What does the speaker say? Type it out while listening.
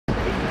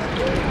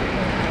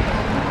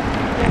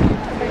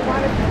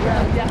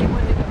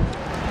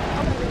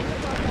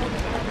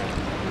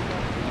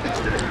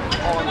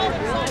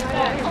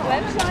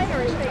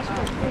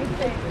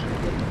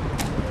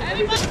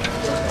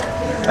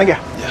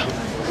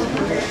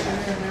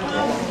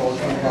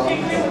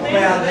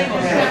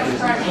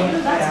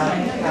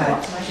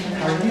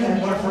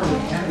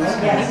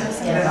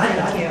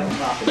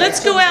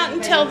Let's go out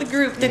and tell the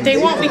group that they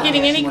won't be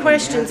getting any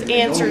questions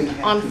answered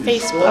on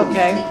Facebook.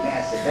 Okay.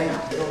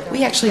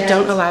 We actually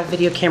don't allow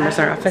video cameras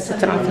in our office.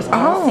 It's an office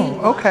policy.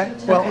 Oh, okay.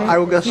 Well, I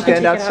will go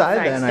stand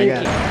outside then, I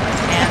guess.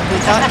 And we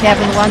thought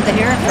Kevin wanted to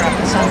hear from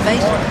us on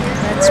Facebook.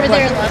 Were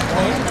there a lot of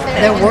comments?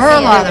 There were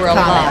a lot of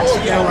comments.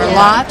 There were a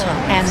lot,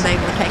 and they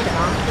were taken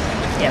off.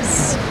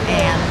 Yes.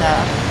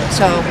 And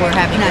so we're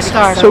having to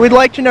start. So we'd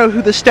like to know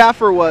who the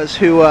staffer was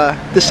who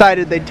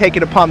decided they'd take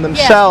it upon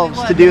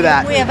themselves to do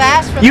that. We have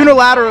asked for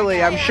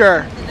unilaterally, I'm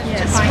sure.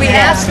 Yes, we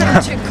asked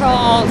them to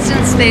call,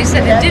 since they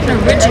said it didn't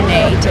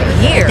originate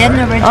here. Didn't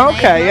originate.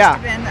 Okay, yeah.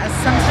 It must have been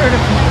some sort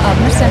of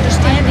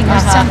misunderstanding or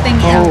something.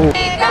 Oh.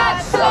 Yeah.